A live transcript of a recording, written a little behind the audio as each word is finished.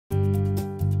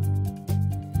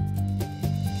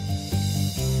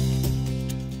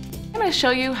going to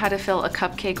show you how to fill a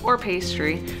cupcake or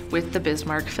pastry with the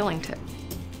Bismarck filling tip.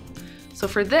 So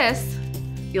for this,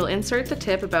 you'll insert the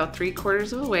tip about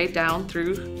 3/4 of the way down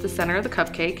through the center of the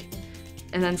cupcake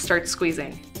and then start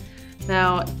squeezing.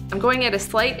 Now, I'm going at a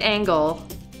slight angle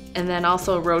and then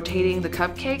also rotating the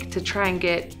cupcake to try and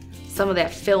get some of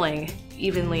that filling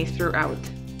evenly throughout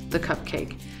the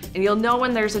cupcake. And you'll know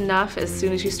when there's enough as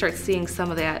soon as you start seeing some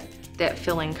of that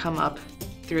filling come up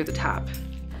through the top.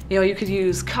 You know, you could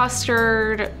use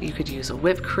custard, you could use a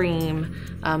whipped cream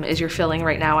as your filling.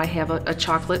 Right now I have a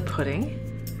chocolate pudding.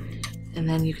 And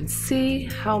then you can see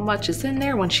how much is in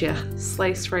there once you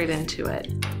slice right into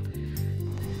it.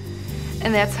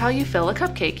 And that's how you fill a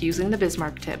cupcake using the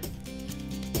Bismarck tip.